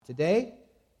Today,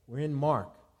 we're in Mark.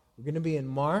 We're going to be in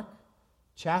Mark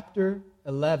chapter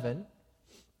 11.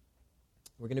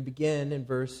 We're going to begin in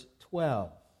verse 12.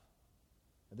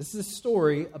 Now, this is a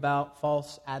story about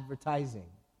false advertising.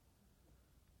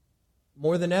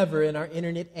 More than ever in our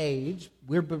internet age,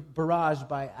 we're barraged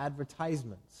by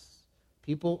advertisements.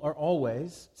 People are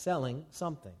always selling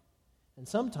something. And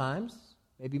sometimes,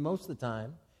 maybe most of the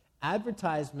time,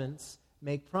 advertisements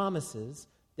make promises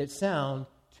that sound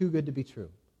too good to be true.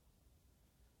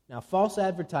 Now, false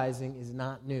advertising is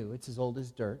not new. It's as old as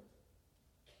dirt.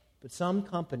 But some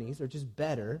companies are just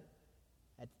better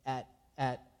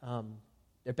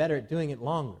they're better at doing it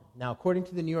longer. Now, according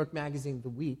to the New York magazine The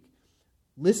Week,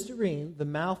 Listerine, the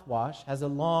mouthwash, has a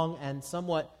long and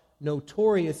somewhat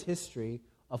notorious history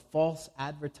of false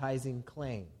advertising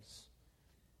claims.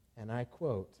 And I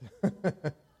quote,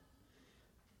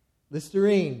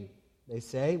 Listerine, they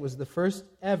say, was the first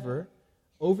ever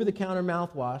over-the-counter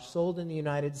mouthwash sold in the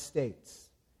United States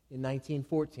in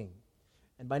 1914.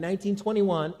 And by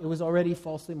 1921, it was already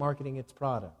falsely marketing its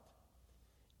product.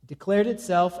 It declared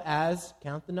itself as,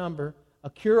 count the number,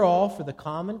 a cure-all for the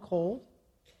common cold,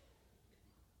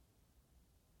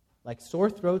 like sore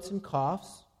throats and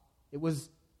coughs. It was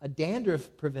a dandruff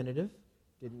preventative,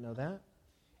 didn't know that,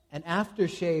 an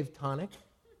aftershave tonic,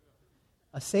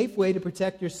 a safe way to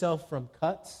protect yourself from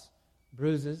cuts,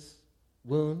 bruises,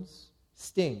 wounds,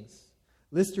 stings.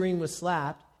 Listerine was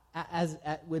slapped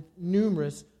with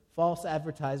numerous false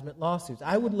advertisement lawsuits.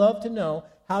 I would love to know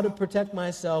how to protect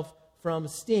myself from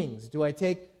stings. Do I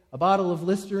take a bottle of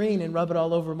Listerine and rub it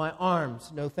all over my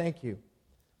arms? No, thank you.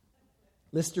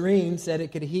 Listerine said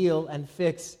it could heal and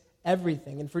fix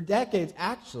everything. And for decades,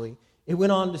 actually, it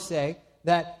went on to say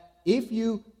that if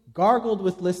you gargled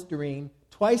with Listerine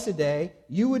twice a day,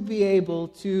 you would be able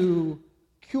to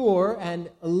cure and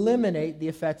eliminate the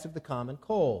effects of the common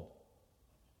cold.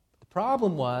 The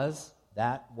problem was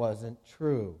that wasn't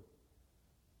true.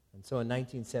 And so in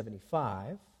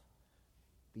 1975,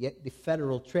 the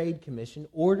Federal Trade Commission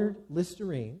ordered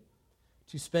Listerine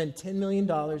to spend $10 million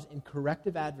in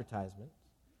corrective advertisement,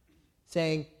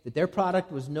 saying that their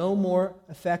product was no more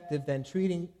effective than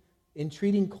treating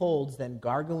colds than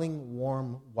gargling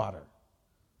warm water.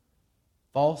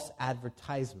 False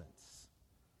advertisements.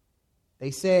 They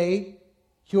say,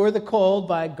 cure the cold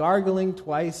by gargling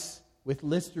twice with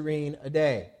Listerine a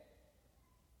day.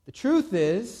 The truth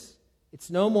is, it's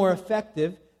no more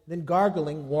effective than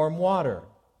gargling warm water.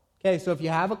 Okay, so if you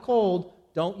have a cold,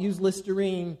 don't use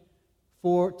Listerine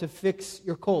to fix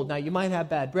your cold. Now, you might have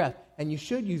bad breath, and you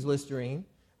should use Listerine,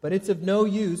 but it's of no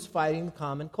use fighting the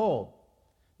common cold.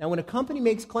 Now, when a company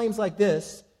makes claims like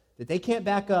this, that they can't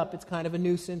back up, it's kind of a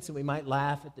nuisance, and we might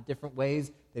laugh at the different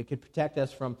ways that it could protect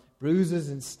us from bruises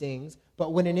and stings.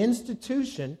 But when an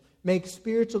institution makes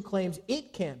spiritual claims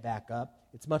it can't back up,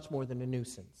 it's much more than a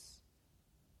nuisance.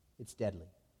 It's deadly.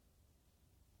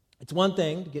 It's one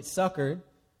thing to get suckered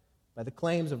by the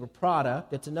claims of a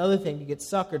product. It's another thing to get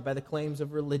suckered by the claims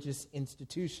of a religious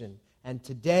institution. And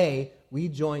today, we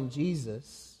join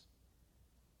Jesus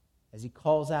as he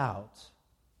calls out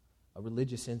a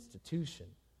religious institution.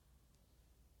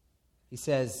 He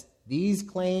says, these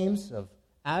claims of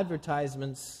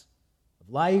advertisements of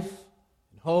life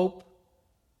and hope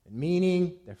and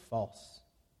meaning, they're false.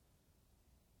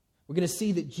 We're going to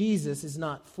see that Jesus is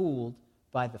not fooled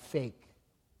by the fake.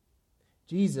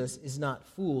 Jesus is not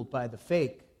fooled by the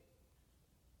fake.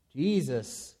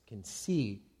 Jesus can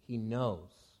see, he knows.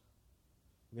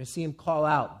 We're going to see him call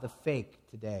out the fake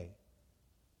today.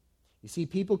 You see,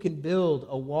 people can build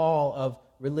a wall of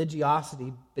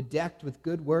religiosity bedecked with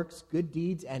good works, good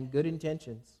deeds, and good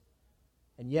intentions,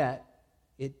 and yet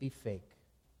it be fake.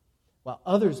 While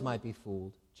others might be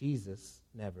fooled, Jesus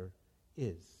never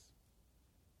is.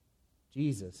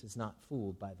 Jesus is not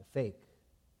fooled by the fake,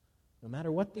 no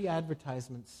matter what the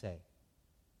advertisements say.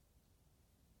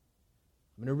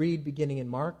 I'm going to read beginning in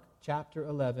Mark chapter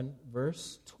 11,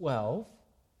 verse 12.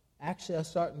 Actually, I'll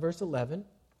start in verse 11,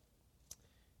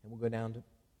 and we'll go down to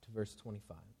verse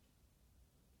 25.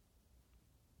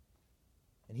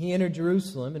 And he entered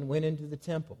Jerusalem and went into the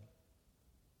temple.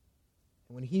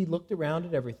 And when he looked around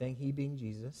at everything, he being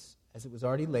Jesus, as it was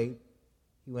already late,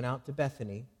 he went out to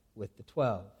Bethany with the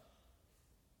 12.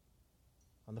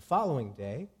 On the following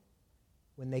day,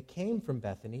 when they came from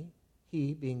Bethany,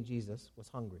 he, being Jesus, was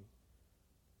hungry.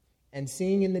 And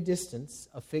seeing in the distance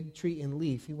a fig tree in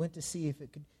leaf, he went to see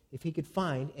if he could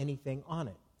find anything on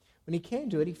it. When he came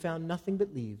to it, he found nothing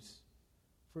but leaves,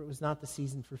 for it was not the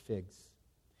season for figs.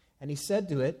 And he said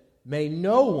to it, "May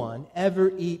no one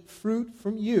ever eat fruit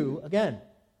from you again."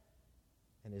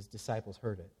 And his disciples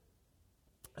heard it.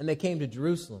 And they came to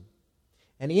Jerusalem.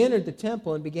 And he entered the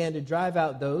temple and began to drive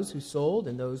out those who sold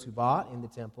and those who bought in the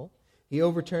temple. He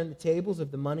overturned the tables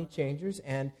of the money changers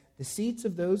and the seats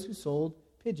of those who sold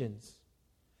pigeons.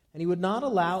 And he would not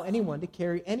allow anyone to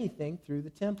carry anything through the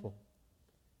temple.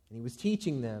 And he was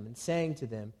teaching them and saying to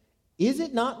them, "Is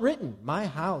it not written, 'My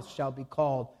house shall be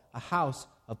called a house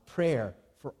of prayer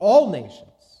for all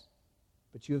nations'?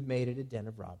 But you have made it a den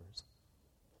of robbers."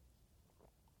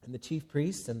 And the chief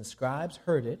priests and the scribes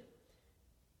heard it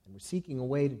and were seeking a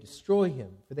way to destroy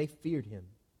him, for they feared him,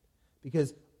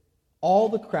 because all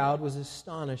the crowd was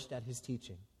astonished at his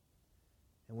teaching.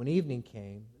 And when evening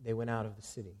came, they went out of the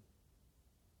city.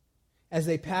 As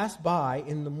they passed by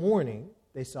in the morning,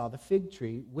 they saw the fig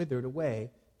tree withered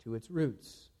away to its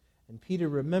roots. And Peter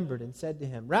remembered and said to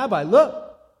him, "Rabbi,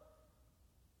 look!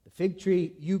 The fig tree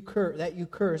that you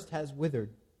cursed has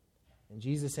withered." And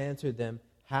Jesus answered them,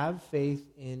 "Have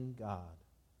faith in God.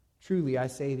 Truly I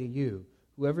say to you,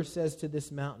 whoever says to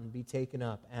this mountain, 'Be taken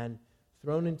up and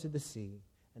thrown into the sea,'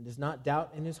 and does not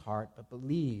doubt in his heart, but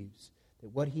believes that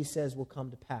what he says will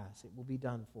come to pass, it will be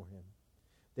done for him.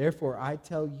 Therefore I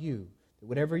tell you that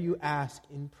whatever you ask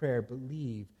in prayer,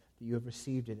 believe that you have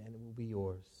received it, and it will be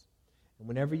yours. And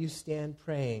whenever you stand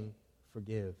praying,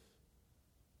 forgive.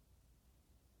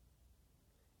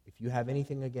 If you have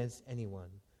anything against anyone,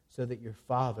 so that your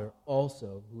Father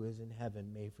also, who is in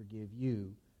heaven, may forgive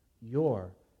you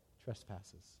your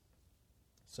trespasses."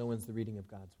 So ends the reading of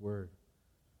God's Word.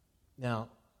 Now,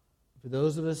 for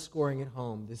those of us scoring at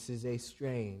home, this is a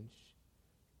strange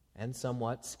and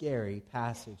somewhat scary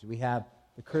passage. We have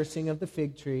the cursing of the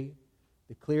fig tree,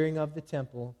 the clearing of the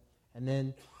temple, and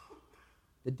then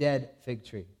the dead fig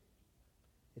tree.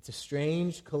 It's a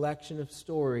strange collection of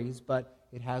stories, but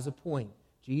it has a point.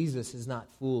 Jesus is not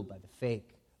fooled by the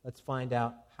fake. Let's find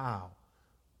out how.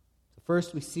 So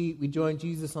first we join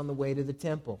Jesus on the way to the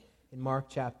temple in Mark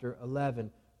chapter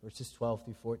 11, verses 12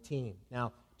 through 14.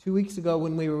 Now, 2 weeks ago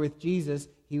when we were with Jesus,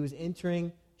 he was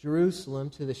entering Jerusalem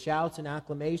to the shouts and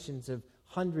acclamations of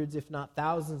hundreds, if not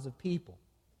thousands of people.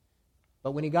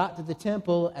 But when he got to the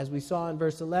temple, as we saw in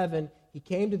verse 11, he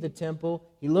came to the temple,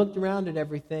 he looked around at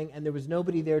everything, and there was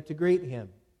nobody there to greet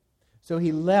him. So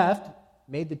he left,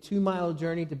 made the 2-mile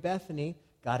journey to Bethany,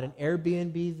 got an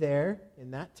Airbnb there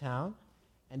in that town,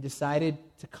 and decided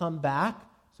to come back.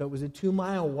 So it was a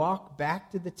 2-mile walk back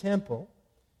to the temple.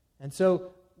 And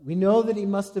so we know that he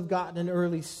must have gotten an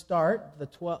early start,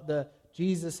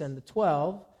 Jesus and the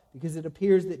 12, because it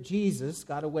appears that Jesus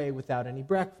got away without any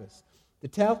breakfast. The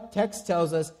text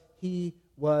tells us he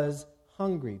was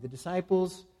hungry. The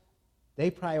disciples, they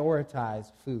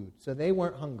prioritized food, so they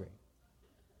weren't hungry.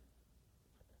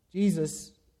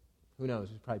 Jesus, who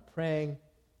knows, was probably praying,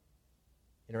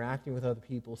 interacting with other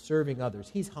people, serving others.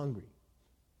 He's hungry.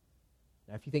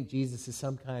 Now, if you think Jesus is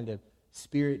some kind of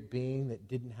spirit being that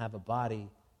didn't have a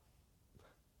body,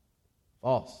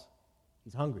 false.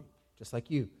 He's hungry, just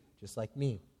like you, just like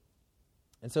me.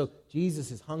 And so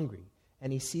Jesus is hungry,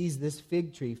 and he sees this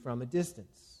fig tree from a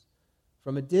distance.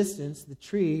 From a distance, the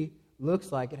tree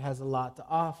looks like it has a lot to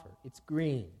offer. It's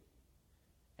green,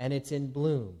 and it's in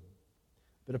bloom.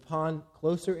 But upon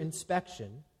closer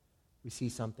inspection, we see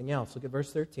something else. Look at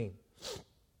verse 13.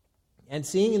 "And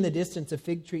seeing in the distance a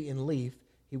fig tree in leaf,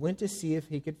 he went to see if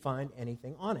he could find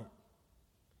anything on it.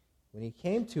 When he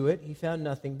came to it, he found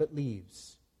nothing but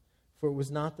leaves, for it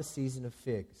was not the season of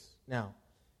figs." Now,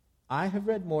 I have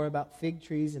read more about fig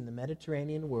trees in the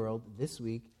Mediterranean world this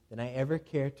week than I ever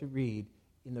care to read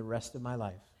in the rest of my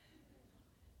life.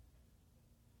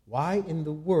 Why in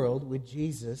the world would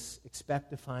Jesus expect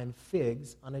to find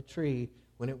figs on a tree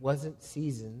when it wasn't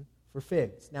season for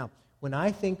figs? Now, when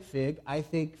I think fig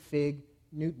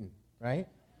Newton, right?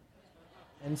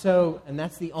 And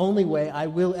that's the only way I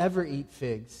will ever eat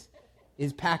figs,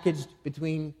 is packaged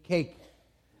between cake.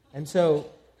 And so,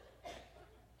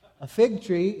 a fig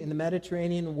tree in the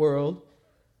Mediterranean world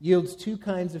yields 2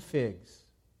 kinds of figs.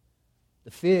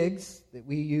 The figs that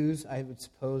we use, I would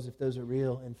suppose, if those are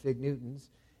real and fig Newtons,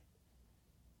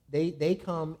 they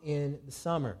come in the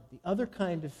summer. The other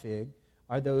kind of fig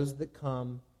are those that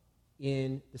come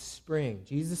in the spring.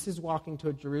 Jesus is walking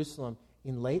toward Jerusalem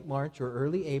in late March or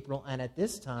early April, and at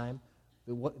this time,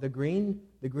 the green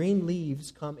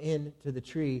leaves come into the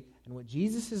tree, and what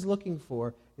Jesus is looking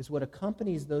for is what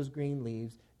accompanies those green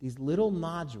leaves, these little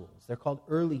nodules. They're called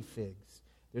early figs.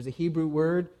 There's a Hebrew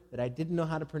word that I didn't know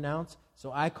how to pronounce,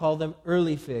 so I call them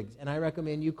early figs, and I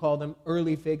recommend you call them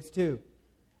early figs too.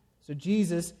 So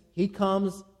Jesus, he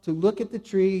comes to look at the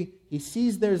tree, he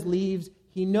sees there's leaves,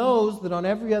 he knows that on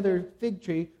every other fig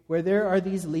tree where there are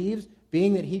these leaves,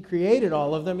 being that he created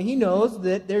all of them, he knows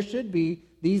that there should be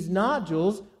these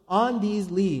nodules on these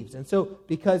leaves. And so,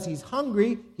 because he's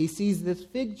hungry, he sees this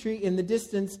fig tree in the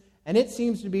distance, and it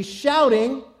seems to be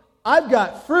shouting, I've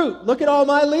got fruit. Look at all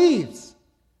my leaves.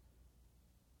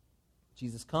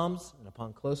 Jesus comes, and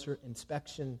upon closer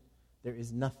inspection, there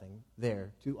is nothing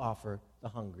there to offer the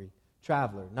hungry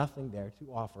traveler, nothing there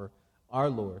to offer our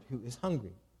Lord who is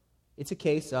hungry. It's a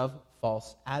case of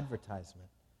false advertisement.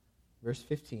 Verse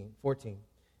 14.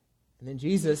 And then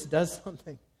Jesus does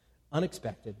something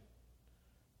unexpected.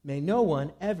 May no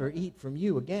one ever eat from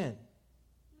you again.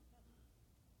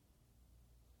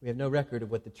 We have no record of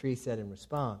what the tree said in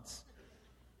response.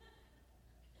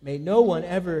 May no one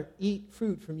ever eat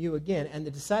fruit from you again. And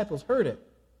the disciples heard it.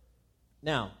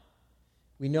 Now,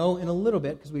 we know in a little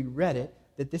bit, because we read it,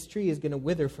 that this tree is going to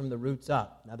wither from the roots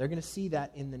up. Now, they're going to see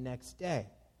that in the next day.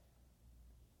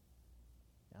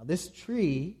 Now, this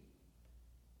tree,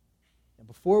 and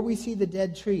before we see the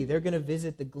dead tree, they're going to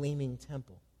visit the gleaming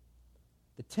temple.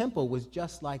 The temple was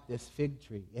just like this fig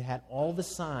tree. It had all the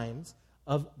signs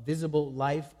of visible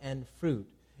life and fruit.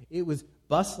 It was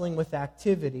bustling with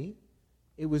activity.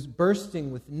 It was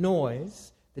bursting with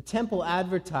noise. The temple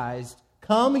advertised,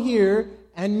 come here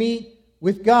and meet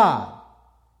with God.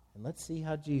 And let's see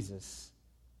how Jesus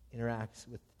interacts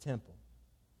with the temple.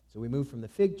 So we move from the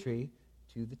fig tree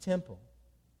to the temple.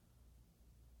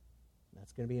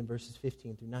 That's going to be in verses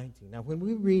 15 through 19. Now, when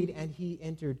we read, and he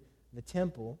entered the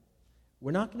temple,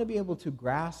 we're not going to be able to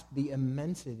grasp the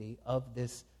immensity of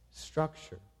this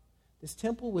structure. This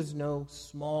temple was no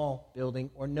small building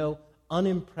or no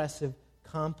unimpressive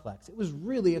complex. It was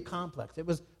really a complex. It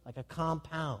was like a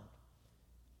compound.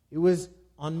 It was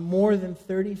on more than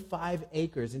 35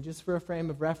 acres. And just for a frame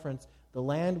of reference, the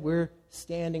land we're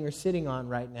standing or sitting on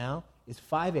right now is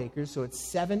 5 acres, so it's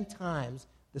 7 times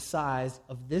the size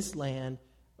of this land.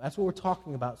 That's what we're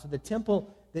talking about. So the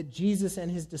temple that Jesus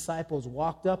and his disciples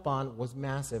walked up on was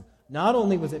massive. Not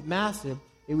only was it massive,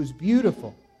 it was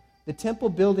beautiful. The temple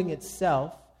building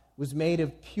itself was made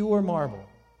of pure marble.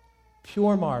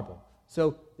 Pure marble.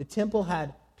 So the temple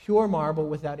had pure marble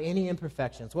without any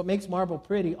imperfections. What makes marble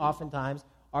pretty oftentimes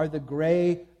are the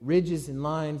gray ridges and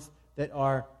lines that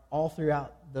are all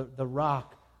throughout the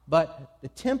rock. But the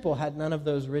temple had none of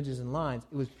those ridges and lines.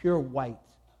 It was pure white.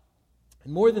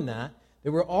 And more than that,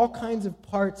 there were all kinds of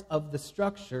parts of the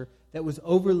structure that was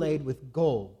overlaid with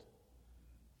gold.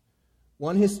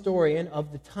 One historian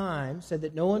of the time said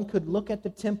that no one could look at the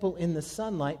temple in the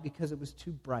sunlight because it was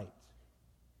too bright.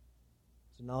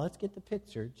 So now let's get the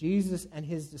picture. Jesus and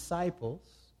his disciples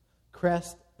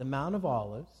crest the Mount of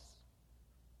Olives,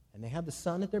 and they have the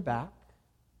sun at their back,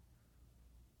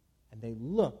 and they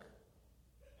look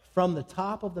from the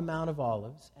top of the Mount of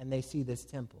Olives, and they see this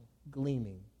temple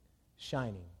gleaming,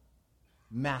 shining,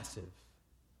 massive.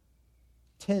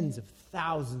 Tens of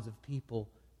thousands of people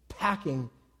packing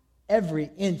every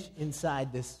inch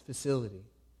inside this facility.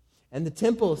 And the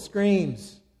temple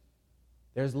screams,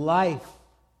 there's life,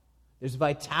 there's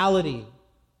vitality.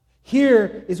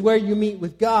 Here is where you meet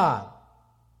with God.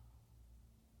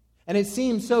 And it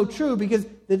seems so true because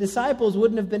the disciples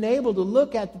wouldn't have been able to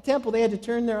look at the temple. They had to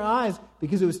turn their eyes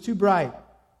because it was too bright.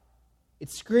 It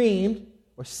screamed,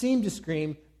 or seemed to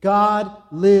scream, God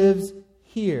lives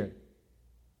here.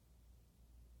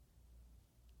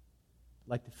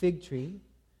 Like the fig tree,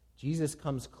 Jesus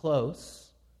comes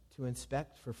close to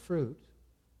inspect for fruit,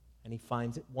 and he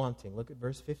finds it wanting. Look at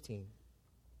verse 15.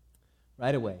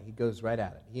 Right away, he goes right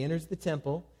at it. He enters the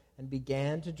temple and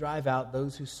began to drive out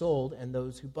those who sold and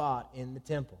those who bought in the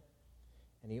temple.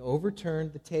 And he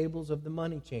overturned the tables of the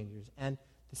money changers and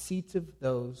the seats of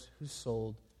those who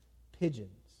sold pigeons.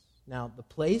 Now, the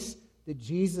place that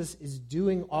Jesus is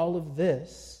doing all of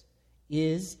this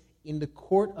is in the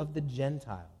court of the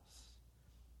Gentiles.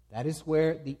 That is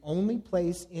where the only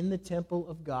place in the temple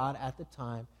of God at the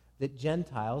time that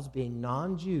Gentiles, being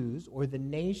non-Jews or the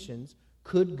nations,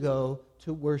 could go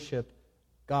to worship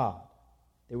God.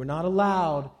 They were not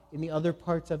allowed in the other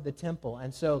parts of the temple.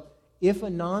 And so if a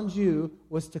non-Jew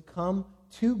was to come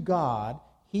to God,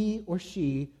 he or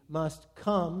she must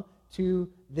come to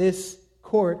this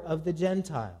court of the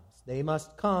Gentiles. They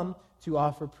must come to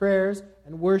offer prayers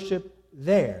and worship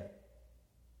there.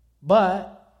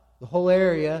 But the whole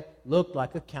area looked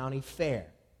like a county fair,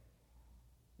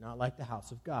 not like the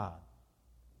house of God.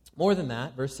 More than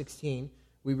that, verse 16,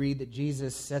 we read that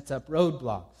Jesus sets up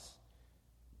roadblocks.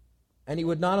 And he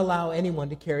would not allow anyone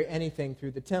to carry anything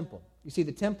through the temple. You see,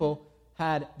 the temple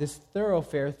had this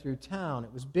thoroughfare through town.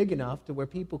 It was big enough to where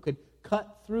people could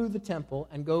cut through the temple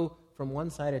and go from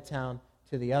one side of town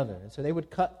to the other. And so they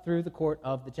would cut through the court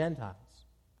of the Gentiles.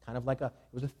 Kind of like it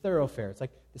was a thoroughfare. It's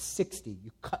like the 60.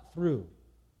 You cut through.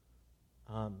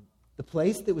 The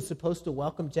place that was supposed to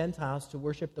welcome Gentiles to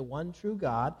worship the one true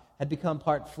God had become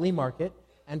part flea market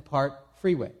and part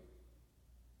freeway.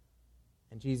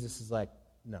 And Jesus is like,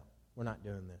 no, we're not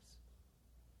doing this.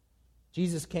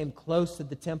 Jesus came close to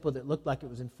the temple that looked like it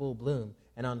was in full bloom,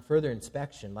 and on further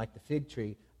inspection, like the fig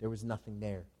tree, there was nothing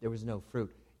there. There was no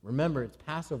fruit. Remember, it's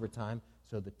Passover time,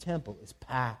 so the temple is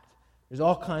packed. There's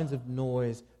all kinds of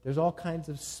noise. There's all kinds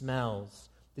of smells.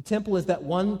 The temple is that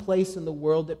one place in the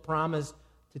world that promised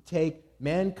to take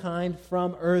mankind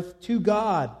from earth to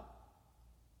God.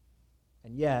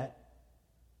 And yet,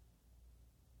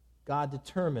 God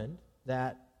determined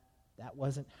that that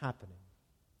wasn't happening.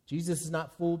 Jesus is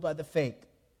not fooled by the fake.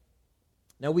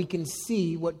 Now we can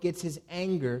see what gets his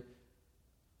anger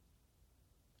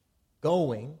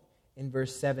going in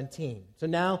verse 17. So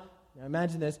now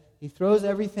imagine this. He throws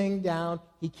everything down.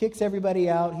 He kicks everybody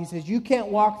out. He says, you can't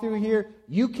walk through here.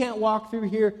 You can't walk through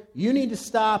here. You need to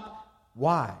stop.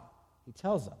 Why? He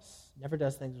tells us. Never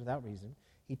does things without reason.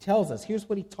 He tells us. Here's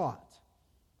what he taught.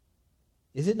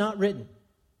 Is it not written,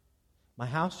 my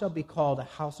house shall be called a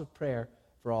house of prayer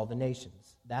for all the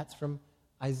nations? That's from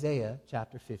Isaiah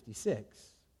chapter 56.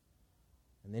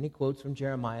 And then he quotes from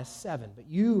Jeremiah 7. But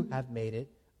you have made it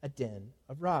a den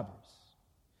of robbers.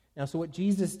 Now, so what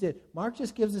Jesus did, Mark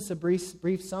just gives us a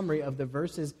brief summary of the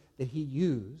verses that he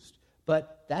used,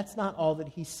 but that's not all that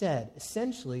he said.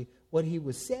 Essentially, what he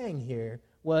was saying here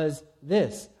was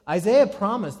this. Isaiah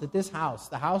promised that this house,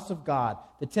 the house of God,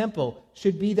 the temple,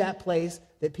 should be that place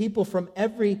that people from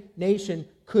every nation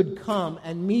could come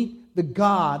and meet the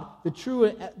God, the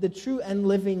true and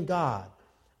living God.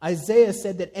 Isaiah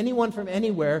said that anyone from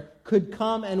anywhere could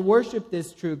come and worship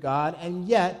this true God, and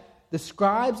yet the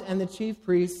scribes and the chief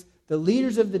priests, the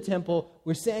leaders of the temple,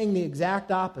 were saying the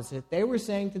exact opposite. They were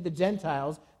saying to the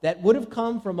Gentiles that would have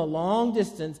come from a long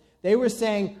distance, they were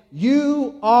saying,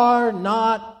 you are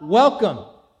not welcome.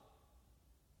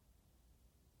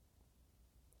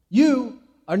 You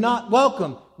are not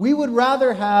welcome. We would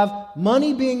rather have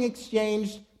money being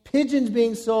exchanged, pigeons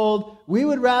being sold. We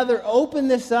would rather open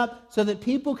this up so that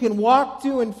people can walk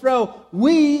to and fro.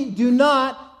 We do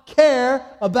not care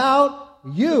about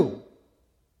you.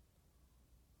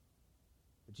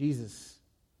 But Jesus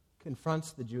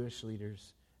confronts the Jewish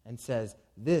leaders and says,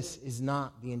 this is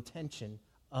not the intention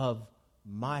of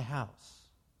my house.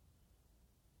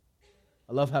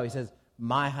 I love how he says,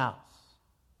 my house.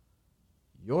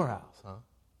 Your house, huh?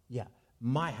 Yeah,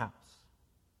 my house.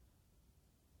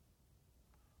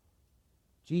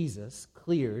 Jesus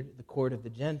cleared the court of the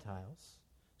Gentiles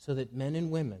so that men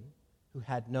and women who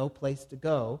had no place to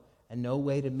go and no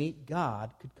way to meet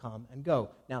God could come and go.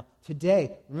 Now,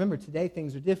 today, remember, today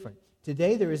things are different.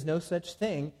 Today there is no such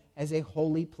thing as a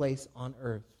holy place on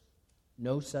earth.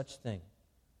 No such thing.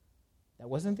 That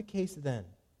wasn't the case then.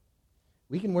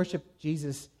 We can worship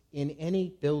Jesus in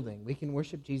any building. We can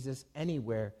worship Jesus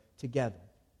anywhere together.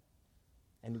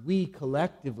 And we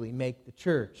collectively make the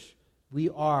church. We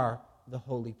are the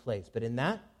holy place. But in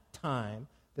that time,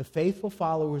 the faithful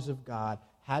followers of God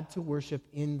had to worship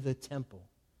in the temple.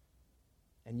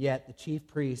 And yet the chief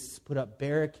priests put up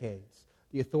barricades.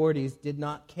 The authorities did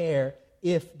not care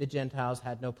if the Gentiles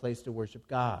had no place to worship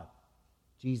God.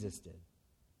 Jesus did.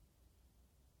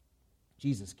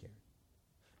 Jesus cared.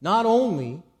 Not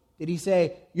only did he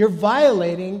say, you're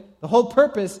violating the whole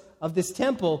purpose of this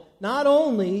temple, not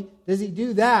only does he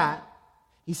do that,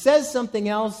 he says something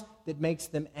else that makes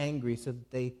them angry so that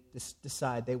they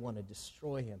decide they want to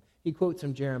destroy him. He quotes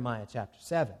from Jeremiah chapter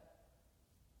 7.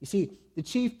 You see, the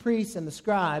chief priests and the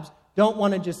scribes don't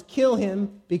want to just kill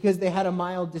him because they had a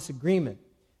mild disagreement.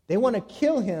 They want to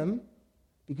kill him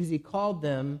because he called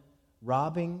them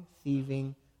robbing,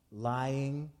 thieving,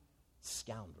 lying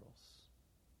scoundrels.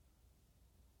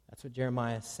 That's what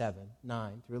Jeremiah 7,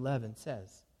 9 through 11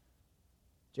 says.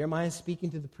 Jeremiah is speaking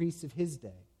to the priests of his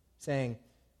day, saying,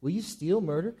 will you steal,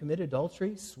 murder, commit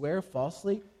adultery, swear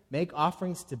falsely, make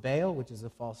offerings to Baal, which is a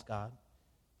false god,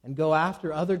 and go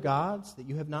after other gods that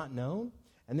you have not known,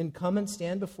 and then come and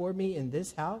stand before me in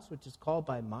this house, which is called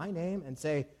by my name, and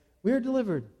say, we are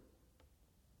delivered,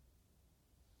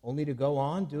 only to go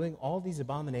on doing all these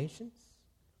abominations?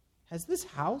 Has this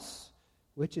house,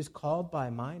 which is called by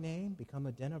my name, become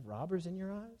a den of robbers in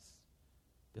your eyes?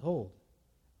 Behold,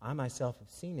 I myself have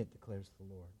seen it, declares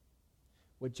the Lord.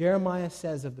 What Jeremiah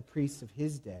says of the priests of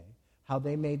his day, how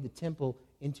they made the temple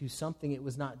into something it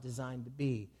was not designed to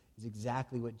be, is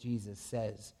exactly what Jesus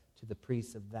says to the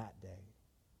priests of that day.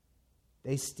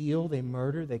 They steal, they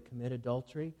murder, they commit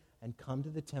adultery, and come to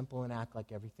the temple and act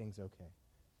like everything's okay.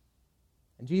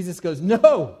 And Jesus goes,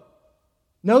 no,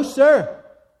 sir.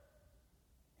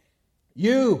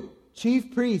 You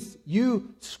chief priests,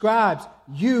 you scribes,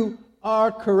 you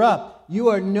are corrupt. You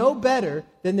are no better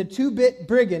than the two-bit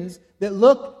brigands that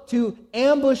look to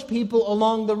ambush people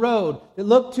along the road, that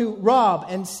look to rob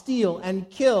and steal and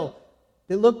kill,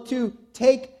 that look to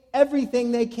take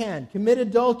everything they can, commit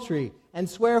adultery and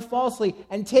swear falsely,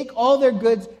 and take all their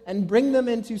goods and bring them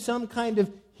into some kind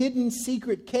of hidden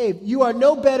secret cave. You are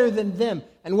no better than them.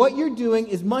 And what you're doing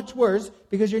is much worse,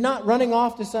 because you're not running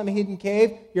off to some hidden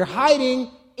cave. You're hiding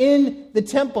in the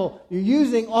temple. You're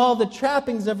using all the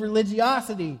trappings of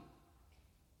religiosity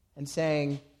and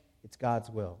saying it's God's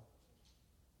will.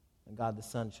 And God the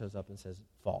Son shows up and says,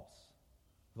 false.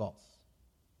 False.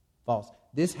 False.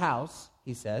 This house,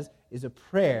 he says, is a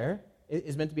prayer,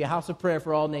 is meant to be a house of prayer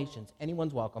for all nations.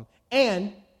 Anyone's welcome.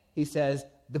 And, he says,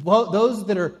 those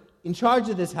that are in charge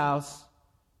of this house,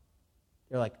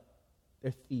 they're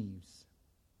thieves.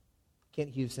 Kent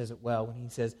Hughes says it well when he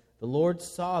says, the Lord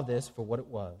saw this for what it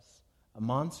was, a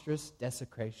monstrous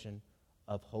desecration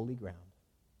of holy ground.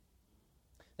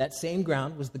 That same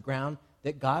ground was the ground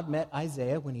that God met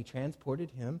Isaiah when he transported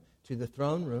him to the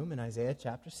throne room in Isaiah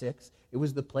chapter 6. It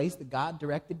was the place that God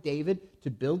directed David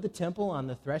to build the temple on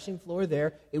the threshing floor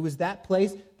there. It was that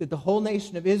place that the whole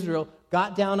nation of Israel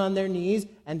got down on their knees,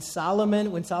 and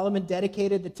when Solomon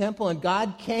dedicated the temple, and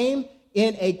God came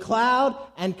in a cloud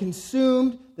and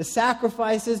consumed the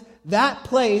sacrifices, that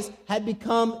place had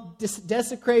become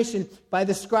desecration by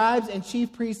the scribes and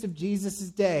chief priests of Jesus'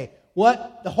 day.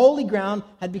 The holy ground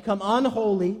had become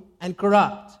unholy and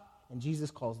corrupt. And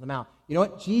Jesus calls them out. You know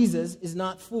what? Jesus is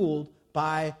not fooled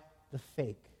by the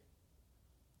fake.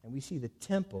 And we see the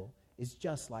temple is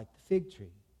just like the fig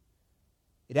tree.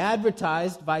 It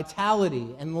advertised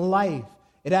vitality and life.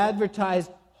 It advertised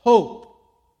hope.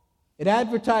 It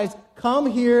advertised, come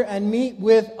here and meet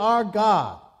with our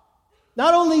God.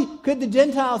 Not only could the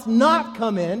Gentiles not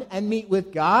come in and meet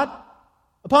with God,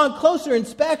 upon closer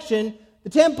inspection, the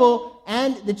temple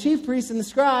and the chief priest and the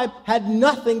scribe had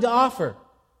nothing to offer.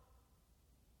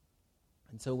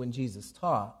 And so when Jesus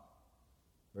taught,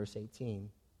 verse 18,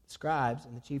 the scribes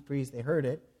and the chief priests, they heard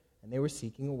it, and they were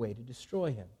seeking a way to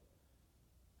destroy him,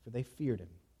 for they feared him,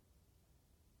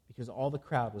 because all the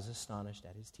crowd was astonished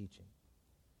at his teaching.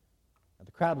 Now,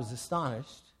 the crowd was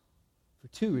astonished for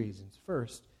two reasons.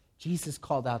 First, Jesus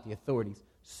called out the authorities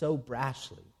so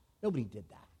brashly. Nobody did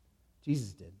that.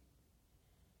 Jesus did.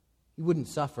 He wouldn't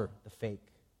suffer the fake.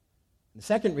 And the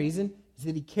second reason is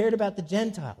that he cared about the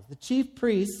Gentiles. The chief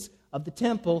priests of the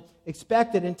temple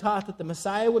expected and taught that the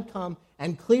Messiah would come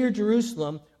and clear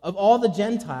Jerusalem of all the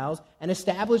Gentiles and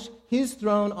establish his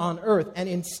throne on earth. And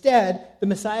instead, the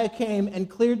Messiah came and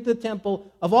cleared the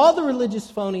temple of all the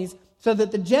religious phonies so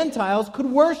that the Gentiles could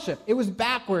worship. It was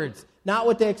backwards, not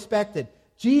what they expected.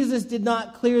 Jesus did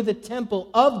not clear the temple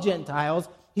of Gentiles.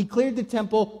 He cleared the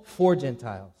temple for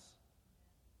Gentiles.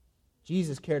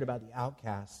 Jesus cared about the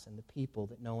outcasts and the people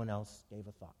that no one else gave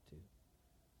a thought to.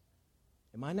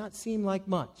 It might not seem like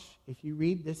much if you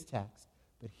read this text,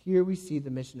 but here we see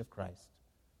the mission of Christ.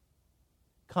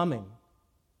 Coming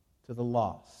to the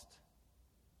lost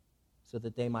so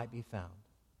that they might be found.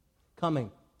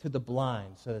 Coming to the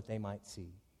blind so that they might see.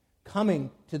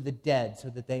 Coming to the dead so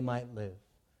that they might live.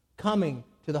 Coming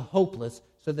to the hopeless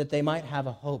so that they might have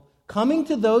a hope. Coming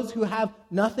to those who have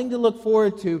nothing to look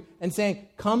forward to and saying,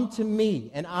 come to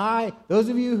me, and those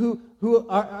of you who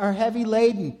are heavy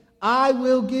laden, I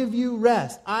will give you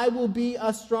rest. I will be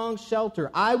a strong shelter.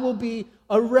 I will be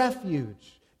a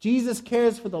refuge. Jesus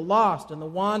cares for the lost and the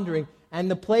wandering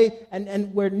and the place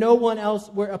and where no one else,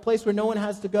 a place where no one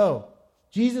has to go.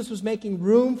 Jesus was making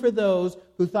room for those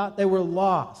who thought they were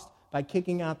lost by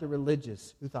kicking out the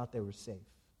religious who thought they were safe.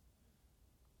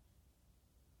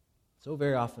 So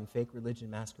very often, fake religion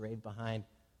masquerades behind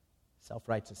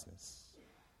self-righteousness.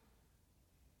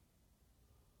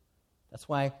 That's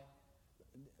why,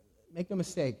 make no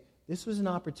mistake, this was an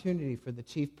opportunity for the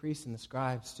chief priests and the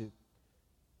scribes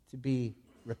to be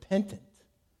repentant,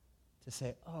 to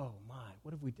say, oh my,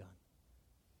 what have we done?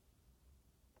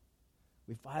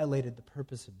 We violated the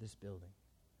purpose of this building.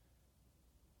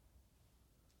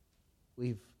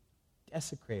 We've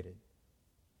desecrated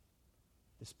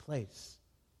this place.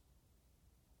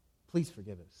 Please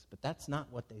forgive us. But that's not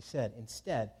what they said.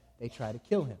 Instead, they try to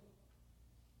kill him.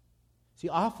 See,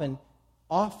 often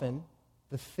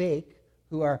the fake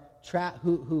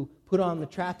who put on the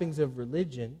trappings of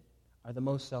religion are the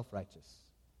most self-righteous.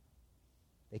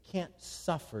 They can't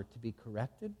suffer to be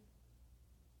corrected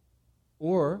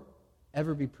or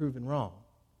ever be proven wrong.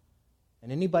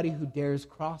 And anybody who dares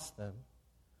cross them,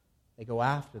 they go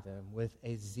after them with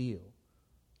a zeal,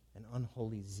 an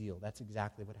unholy zeal. That's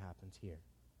exactly what happens here.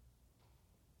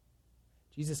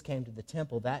 Jesus came to the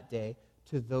temple that day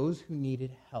to those who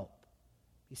needed help.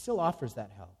 He still offers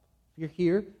that help. If you're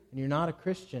here and you're not a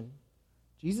Christian,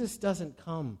 Jesus doesn't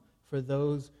come for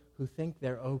those who think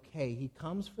they're okay. He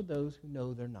comes for those who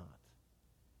know they're not.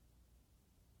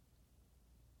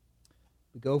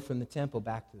 We go from the temple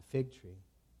back to the fig tree.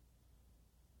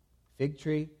 Fig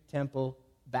tree, temple,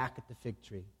 back at the fig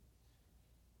tree.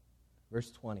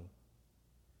 Verse 20.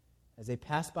 As they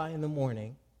passed by in the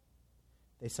morning,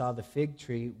 they saw the fig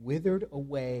tree withered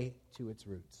away to its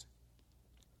roots.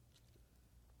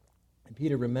 And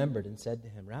Peter remembered and said to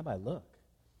him, Rabbi, look,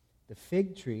 the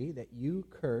fig tree that you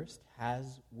cursed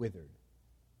has withered.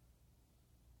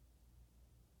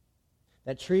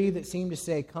 That tree that seemed to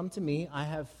say, come to me, I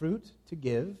have fruit to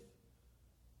give,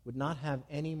 would not have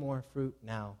any more fruit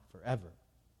now forever.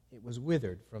 It was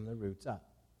withered from the roots up.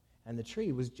 And the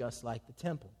tree was just like the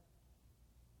temple.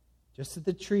 Just as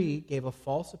the tree gave a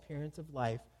false appearance of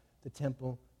life, the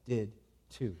temple did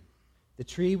too. The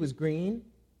tree was green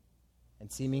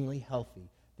and seemingly healthy.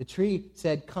 The tree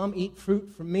said, come eat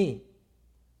fruit from me.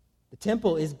 The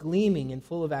temple is gleaming and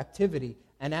full of activity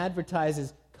and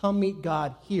advertises, come meet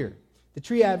God here. The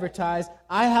tree advertised,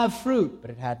 I have fruit, but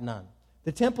it had none.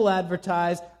 The temple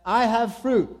advertised, I have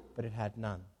fruit, but it had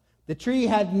none. The tree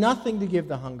had nothing to give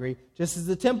the hungry, just as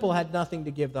the temple had nothing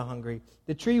to give the hungry.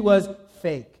 The tree was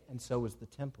fake, and so was the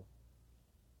temple.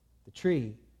 The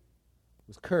tree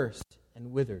was cursed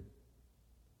and withered.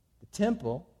 The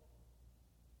temple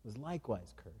was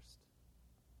likewise cursed.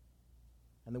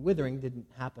 And the withering didn't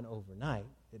happen overnight.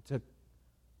 It took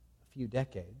a few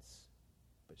decades.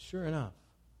 But sure enough,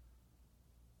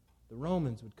 the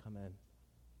Romans would come in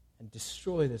and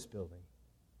destroy this building.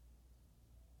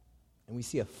 And we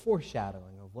see a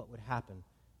foreshadowing of what would happen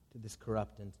to this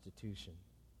corrupt institution.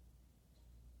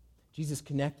 Jesus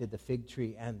connected the fig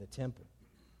tree and the temple.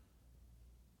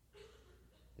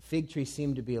 The fig tree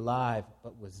seemed to be alive,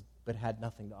 but had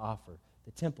nothing to offer.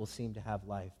 The temple seemed to have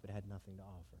life, but had nothing to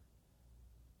offer.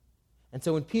 And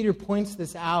so when Peter points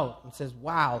this out and says,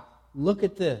 wow, look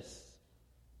at this,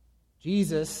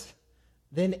 Jesus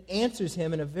then answers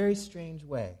him in a very strange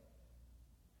way.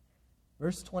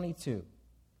 Verse 22.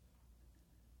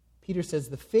 Peter says,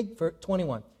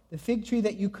 21, the fig tree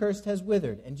that you cursed has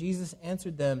withered. And Jesus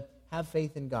answered them, have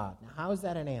faith in God. Now, how is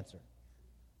that an answer?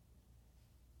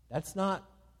 That's not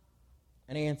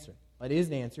an answer. It is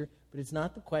an answer, but it's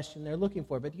not the question they're looking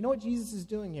for. But you know what Jesus is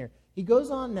doing here? He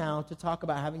goes on now to talk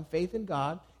about having faith in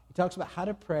God. He talks about how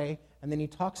to pray, and then he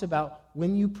talks about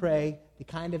when you pray, the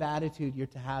kind of attitude you're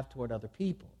to have toward other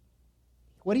people.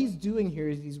 What he's doing here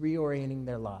is he's reorienting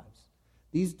their lives.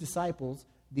 These disciples,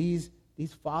 these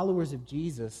followers of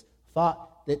Jesus,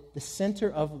 thought that the center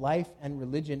of life and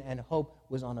religion and hope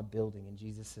was on a building. And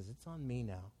Jesus says, it's on me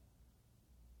now.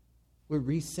 We're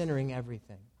recentering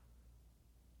everything.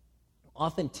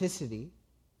 Authenticity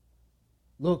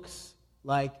looks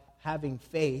like having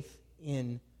faith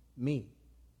in me.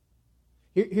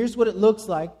 Here's what it looks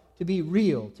like to be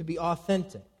real, to be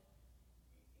authentic.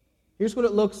 Here's what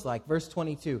it looks like. Verse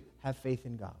 22, have faith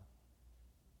in God.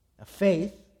 Now,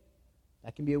 faith,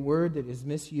 that can be a word that is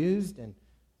misused, and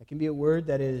that can be a word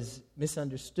that is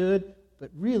misunderstood,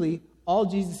 but really, all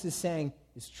Jesus is saying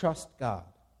is trust God.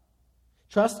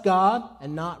 Trust God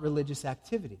and not religious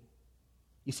activity.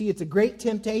 You see, it's a great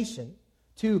temptation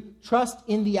to trust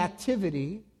in the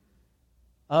activity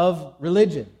of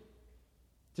religion,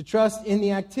 to trust in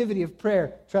the activity of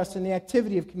prayer, trust in the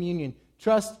activity of communion,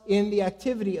 trust in the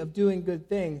activity of doing good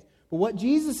things. But what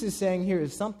Jesus is saying here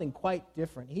is something quite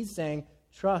different. He's saying,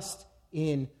 trust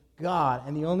in God.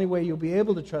 And the only way you'll be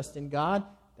able to trust in God,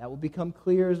 that will become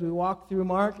clear as we walk through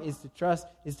Mark, is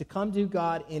to come to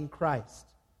God in Christ.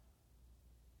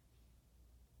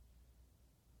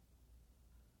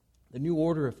 The new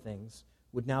order of things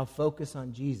would now focus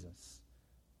on Jesus,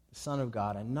 the Son of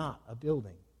God, and not a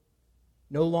building.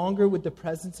 No longer would the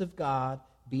presence of God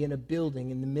be in a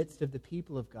building in the midst of the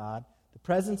people of God. The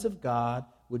presence of God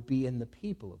would be in the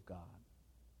people of God.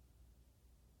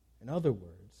 In other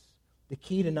words, the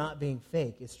key to not being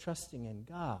fake is trusting in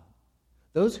God.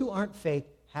 Those who aren't fake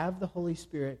have the Holy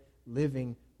Spirit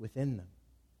living within them.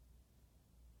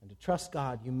 And to trust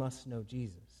God, you must know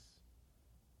Jesus.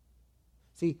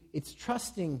 See, it's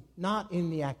trusting not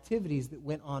in the activities that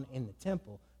went on in the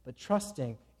temple, but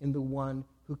trusting in the one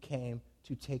who came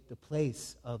to take the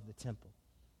place of the temple.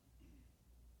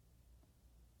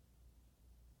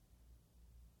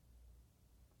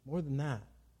 More than that,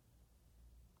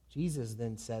 Jesus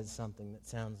then says something that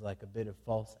sounds like a bit of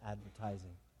false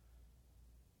advertising.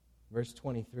 Verse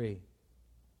 23,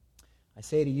 I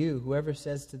say to you, whoever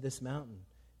says to this mountain,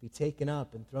 be taken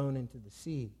up and thrown into the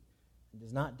sea, and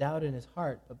does not doubt in his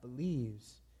heart, but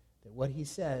believes that what he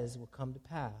says will come to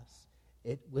pass,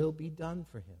 it will be done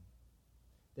for him.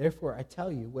 Therefore, I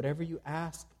tell you, whatever you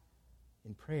ask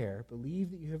in prayer,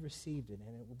 believe that you have received it,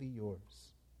 and it will be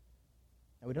yours.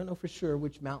 Now, we don't know for sure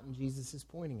which mountain Jesus is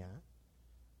pointing at,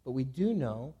 but we do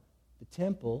know the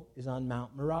temple is on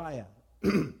Mount Moriah,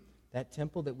 that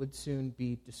temple that would soon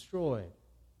be destroyed.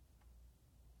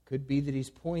 Could be that he's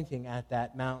pointing at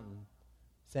that mountain,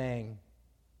 saying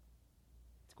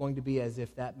it's going to be as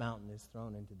if that mountain is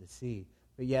thrown into the sea.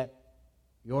 But yet,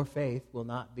 your faith will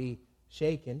not be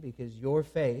shaken because your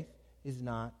faith is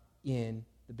not in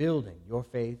the building. Your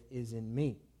faith is in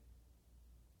me.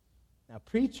 Now,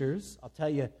 preachers, I'll tell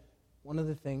you, one of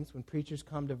the things when preachers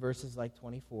come to verses like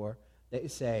 24, they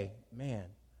say, man,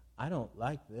 I don't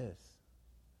like this.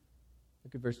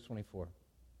 Look at verse 24.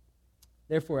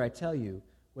 Therefore, I tell you,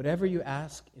 whatever you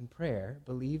ask in prayer,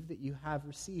 believe that you have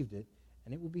received it,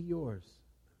 and it will be yours.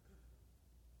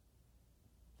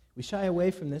 We shy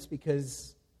away from this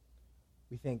because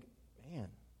we think, man,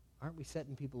 aren't we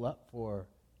setting people up for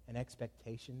an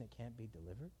expectation that can't be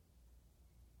delivered?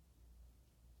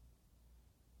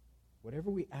 Whatever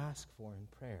we ask for in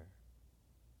prayer,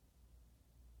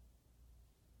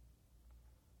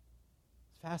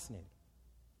 it's fascinating.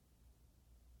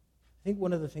 I think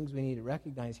one of the things we need to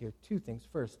recognize here, two things.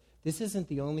 First, this isn't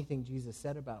the only thing Jesus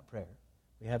said about prayer.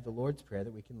 We have the Lord's Prayer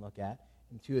that we can look at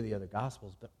in two of the other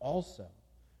Gospels, but also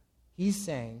he's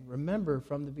saying, remember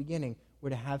from the beginning, we're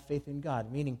to have faith in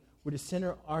God, meaning we're to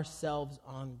center ourselves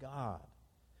on God.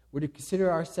 We're to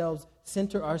center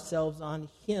ourselves on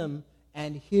Him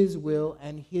and His will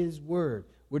and His word.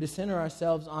 We're to center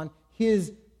ourselves on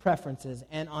His preferences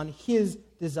and on His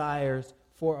desires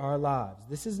for our lives.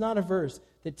 This is not a verse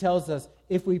that tells us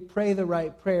if we pray the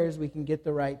right prayers, we can get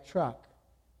the right truck.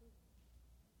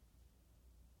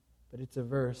 But it's a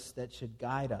verse that should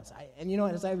guide us.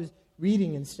 As I was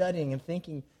reading and studying and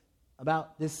thinking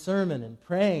about this sermon and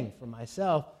praying for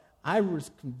myself, I was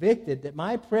convicted that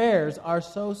my prayers are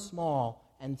so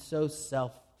small and so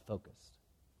self-focused.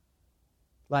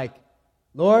 Like,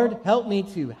 Lord, help me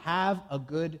to have a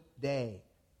good day.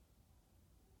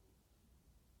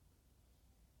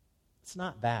 It's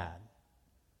not bad,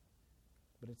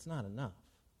 but it's not enough.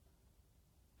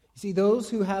 You see, those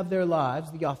who have their lives,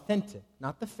 the authentic,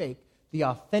 not the fake, the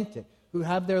authentic, who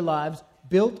have their lives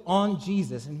built on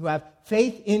Jesus and who have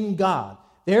faith in God,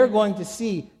 they're going to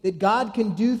see that God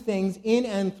can do things in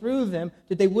and through them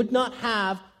that they would not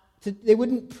have, they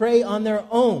wouldn't pray on their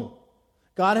own.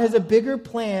 God has a bigger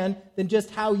plan than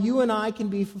just how you and I can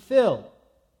be fulfilled.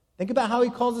 Think about how He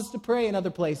calls us to pray in other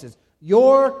places.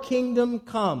 Your kingdom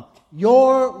come.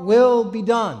 Your will be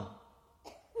done.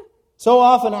 So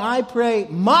often I pray,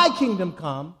 my kingdom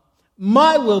come,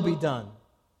 my will be done.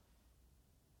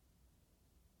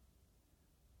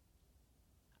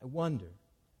 I wonder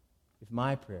if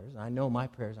my prayers, I know my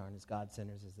prayers aren't as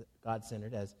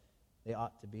God-centered as they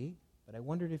ought to be, but I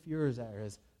wondered if yours are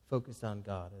as focused on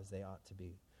God as they ought to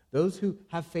be. Those who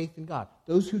have faith in God,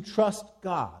 those who trust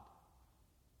God,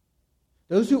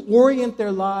 those who orient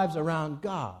their lives around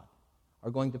God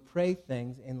are going to pray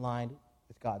things in line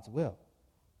with God's will.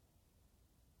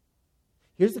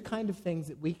 Here's the kind of things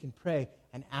that we can pray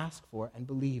and ask for and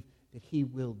believe that He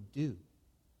will do.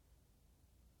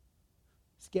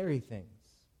 Scary things.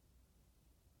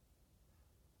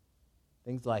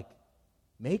 Things like,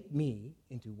 make me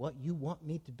into what you want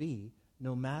me to be,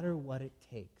 no matter what it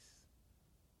takes.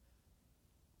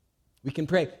 We can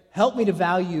pray, help me to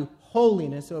value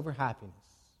holiness over happiness,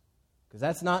 because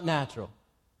that's not natural.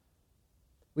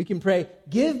 We can pray,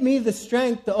 give me the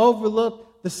strength to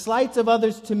overlook the slights of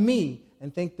others to me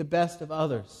and think the best of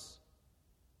others.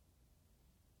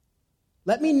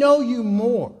 Let me know you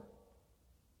more.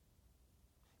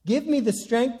 Give me the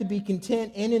strength to be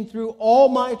content in and through all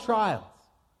my trials.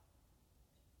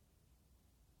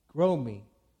 Grow me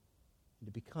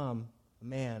to become a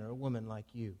man or a woman like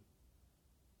you.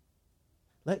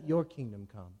 Let your kingdom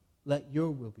come. Let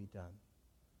your will be done,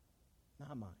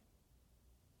 not mine.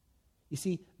 You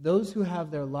see, those who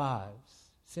have their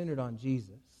lives centered on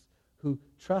Jesus, who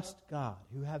trust God,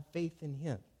 who have faith in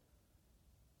Him,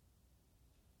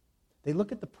 they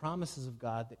look at the promises of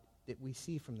God that we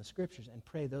see from the Scriptures and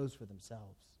pray those for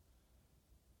themselves.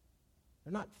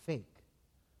 They're not fake.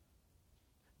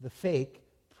 The fake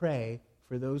pray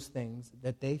for those things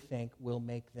that they think will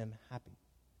make them happy.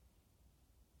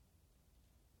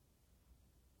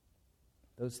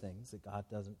 Those things that God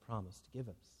doesn't promise to give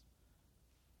us.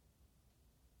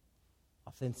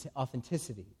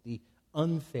 Authenticity, the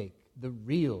unfake, the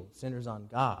real, centers on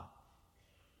God.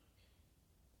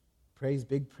 Prays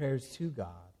big prayers to God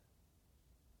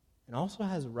and also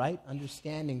has right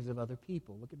understandings of other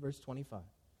people. Look at verse 25.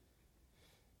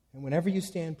 And whenever you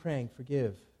stand praying,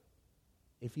 forgive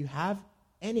if you have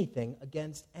anything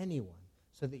against anyone,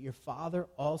 so that your Father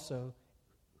also,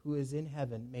 who is in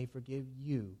heaven, may forgive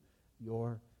you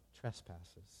your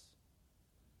trespasses.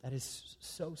 That is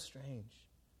so strange.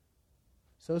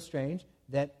 So strange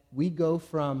that we go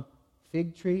from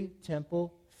fig tree,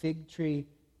 temple, fig tree,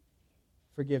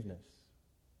 forgiveness.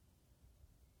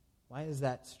 Why is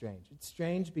that strange? It's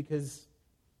strange because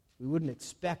we wouldn't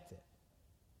expect it.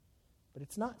 But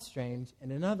it's not strange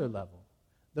in another level.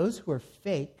 Those who are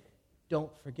fake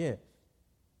don't forgive.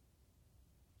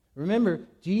 Remember,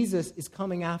 Jesus is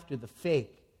coming after the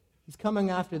fake. He's coming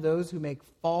after those who make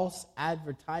false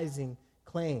advertising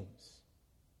claims.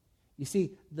 You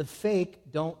see, the fake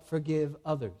don't forgive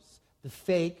others. The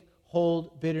fake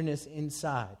hold bitterness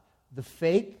inside. The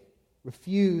fake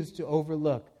refuse to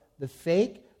overlook. The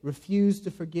fake refuse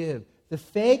to forgive. The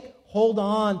fake hold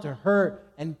on to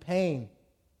hurt and pain,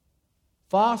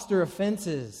 foster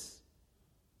offenses,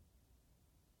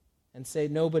 and say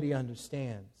nobody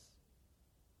understands.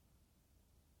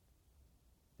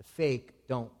 The fake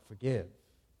don't forgive.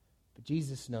 But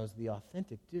Jesus knows the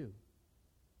authentic do.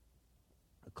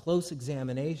 A close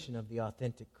examination of the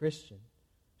authentic Christian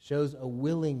shows a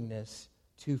willingness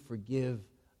to forgive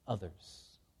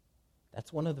others.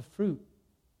 That's one of the fruit.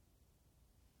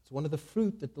 It's one of the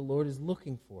fruit that the Lord is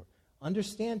looking for.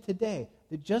 Understand today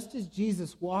that just as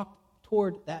Jesus walked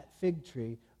toward that fig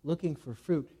tree looking for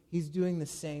fruit, He's doing the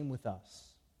same with us.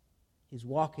 He's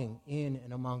walking in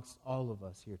and amongst all of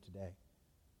us here today.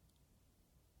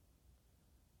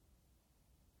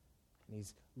 And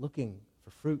He's looking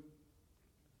for fruit.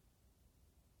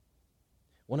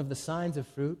 One of the signs of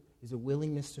fruit is a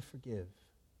willingness to forgive.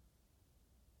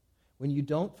 When you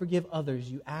don't forgive others,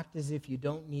 you act as if you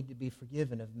don't need to be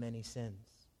forgiven of many sins.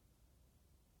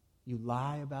 You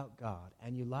lie about God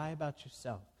and you lie about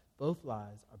yourself. Both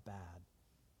lies are bad.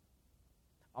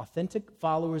 Authentic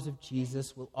followers of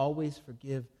Jesus will always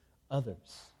forgive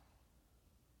others.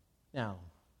 Now,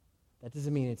 that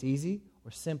doesn't mean it's easy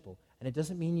or simple, and it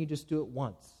doesn't mean you just do it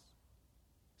once.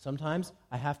 Sometimes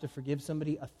I have to forgive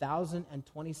somebody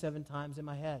 1,027 times in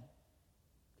my head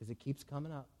because it keeps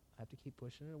coming up. I have to keep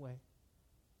pushing it away.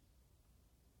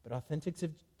 But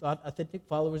authentic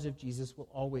followers of Jesus will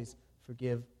always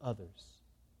forgive others.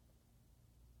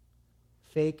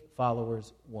 Fake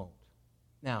followers won't.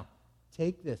 Now,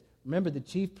 take this. Remember, the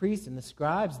chief priests and the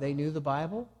scribes, they knew the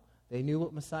Bible. They knew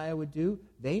what Messiah would do.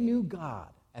 They knew God,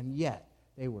 and yet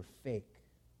they were fake.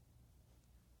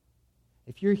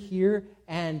 If you're here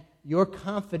and you're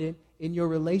confident in your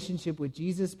relationship with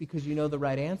Jesus because you know the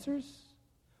right answers,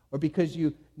 or because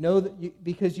you know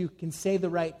because you can say the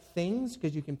right things,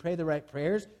 because you can pray the right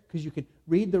prayers, because you can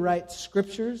read the right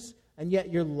scriptures, and yet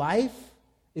your life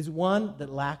is one that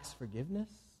lacks forgiveness,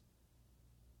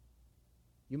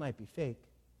 you might be fake.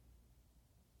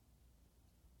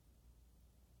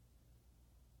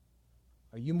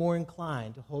 Are you more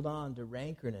inclined to hold on to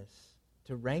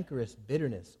rancorous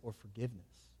bitterness or forgiveness?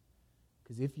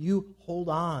 Because if you hold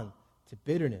on to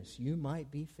bitterness, you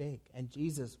might be fake, and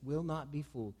Jesus will not be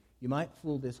fooled. You might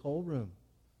fool this whole room,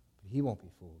 but He won't be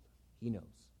fooled. He knows.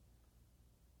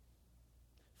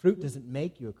 Fruit doesn't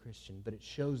make you a Christian, but it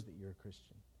shows that you're a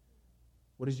Christian.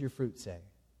 What does your fruit say?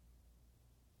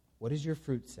 What does your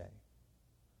fruit say?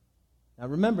 Now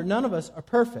remember, none of us are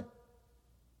perfect.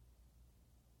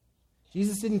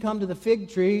 Jesus didn't come to the fig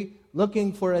tree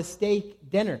looking for a steak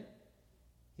dinner.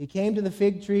 He came to the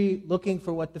fig tree looking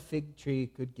for what the fig tree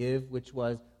could give, which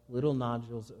was little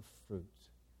nodules of fruit.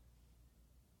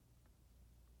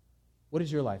 What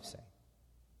does your life say?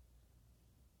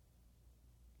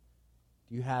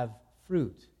 Do you have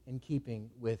fruit in keeping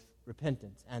with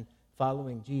repentance and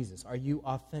following Jesus? Are you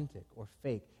authentic or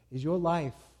fake? Is your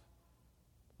life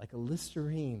like a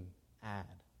Listerine ad,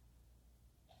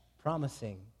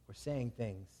 promising or saying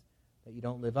things that you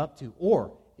don't live up to?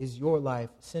 Or is your life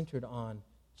centered on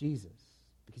Jesus?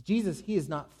 Because Jesus, He is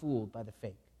not fooled by the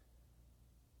fake.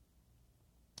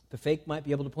 The fake might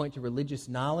be able to point to religious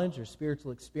knowledge or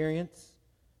spiritual experience,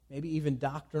 maybe even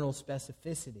doctrinal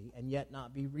specificity, and yet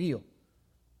not be real.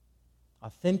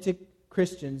 Authentic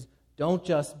Christians don't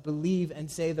just believe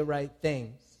and say the right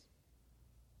things.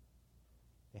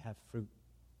 They have fruit.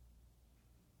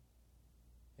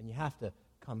 And you have to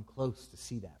come close to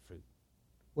see that fruit.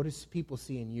 What does people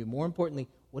see in you? More importantly,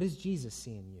 what does Jesus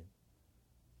see in you?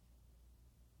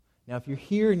 Now, if you're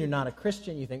here and you're not a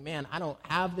Christian, you think, man, I don't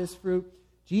have this fruit.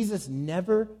 Jesus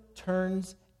never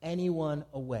turns anyone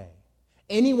away.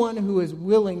 Anyone who is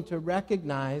willing to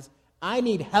recognize, I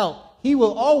need help, He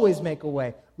will always make a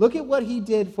way. Look at what he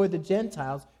did for the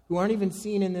Gentiles who aren't even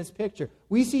seen in this picture.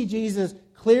 We see Jesus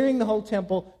clearing the whole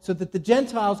temple so that the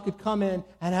Gentiles could come in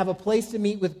and have a place to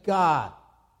meet with God.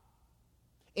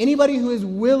 Anybody who is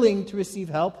willing to receive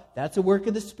help, that's a work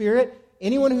of the Spirit.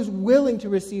 Anyone who's willing to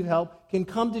receive help can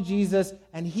come to Jesus,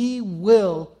 and he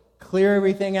will clear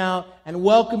everything out and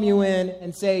welcome you in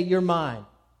and say, you're mine.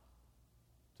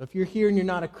 So if you're here and you're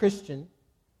not a Christian,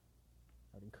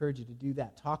 I'd encourage you to do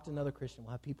that. Talk to another Christian.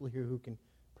 We'll have people here who can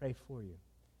pray for you.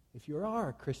 If you are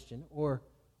a Christian, or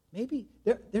maybe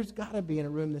there's got to be in a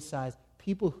room this size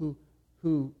people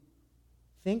who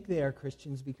think they are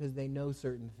Christians because they know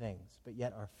certain things, but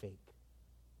yet are fake.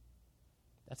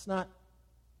 That's not,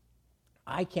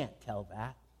 I can't tell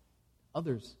that.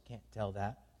 Others can't tell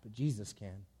that, but Jesus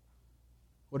can.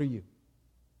 What are you?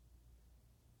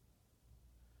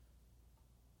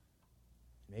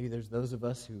 Maybe there's those of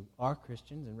us who are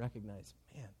Christians and recognize,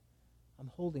 man, I'm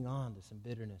holding on to some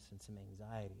bitterness and some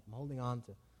anxiety. I'm holding on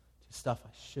to stuff I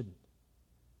shouldn't.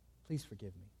 Please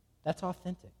forgive me. That's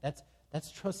authentic.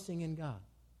 That's trusting in God.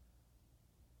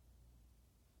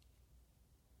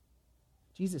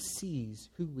 Jesus sees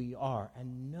who we are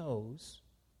and knows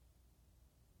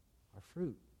our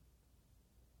fruit.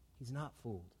 He's not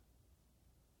fooled.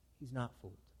 He's not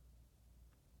fooled.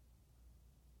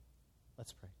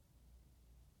 Let's pray.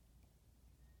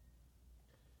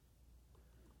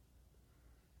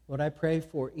 Lord, I pray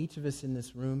for each of us in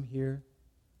this room here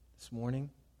this morning.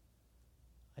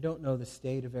 I don't know the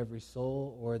state of every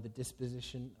soul or the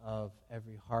disposition of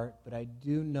every heart, but I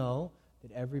do know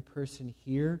that every person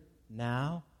here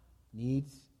now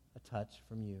needs a touch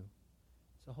from you.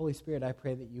 So, Holy Spirit, I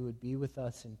pray that you would be with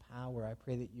us in power. I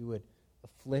pray that you would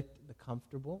afflict the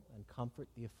comfortable and comfort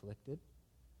the afflicted.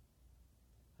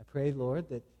 I pray, Lord,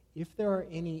 that if there are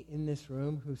any in this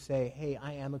room who say, hey,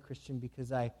 I am a Christian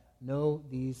because I know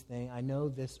these things, I know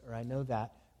this or I know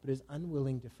that, but is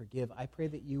unwilling to forgive, I pray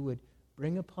that you would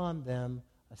bring upon them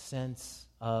a sense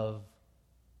of,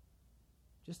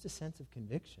 just a sense of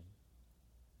conviction.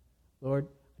 Lord,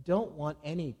 I don't want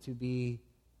any to be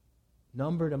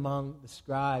numbered among the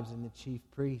scribes and the chief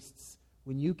priests.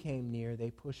 When you came near,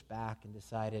 they pushed back and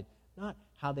decided not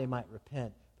how they might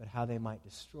repent, but how they might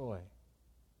destroy.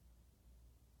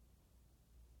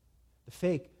 The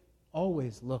fake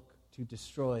always look to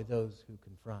destroy those who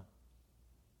confront.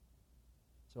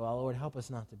 So, our Lord, help us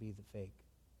not to be the fake.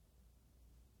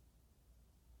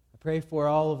 I pray for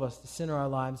all of us to center our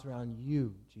lives around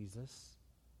you, Jesus.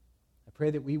 I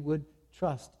pray that we would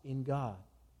trust in God,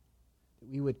 that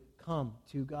we would come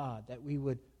to God, that we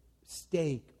would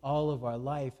stake all of our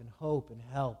life and hope and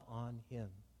help on Him.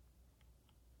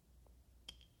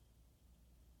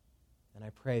 And I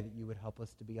pray that you would help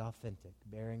us to be authentic,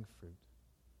 bearing fruit.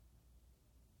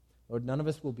 Lord, none of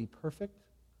us will be perfect.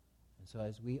 And so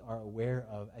as we are aware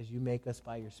of, as you make us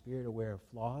by your Spirit aware of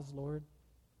flaws, Lord,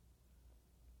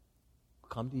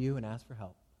 come to you and ask for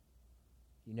help.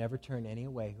 You never turn any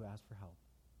away who asks for help.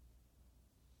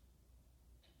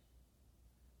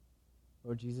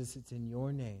 Lord Jesus, it's in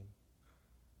your name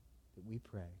that we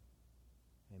pray.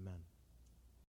 Amen.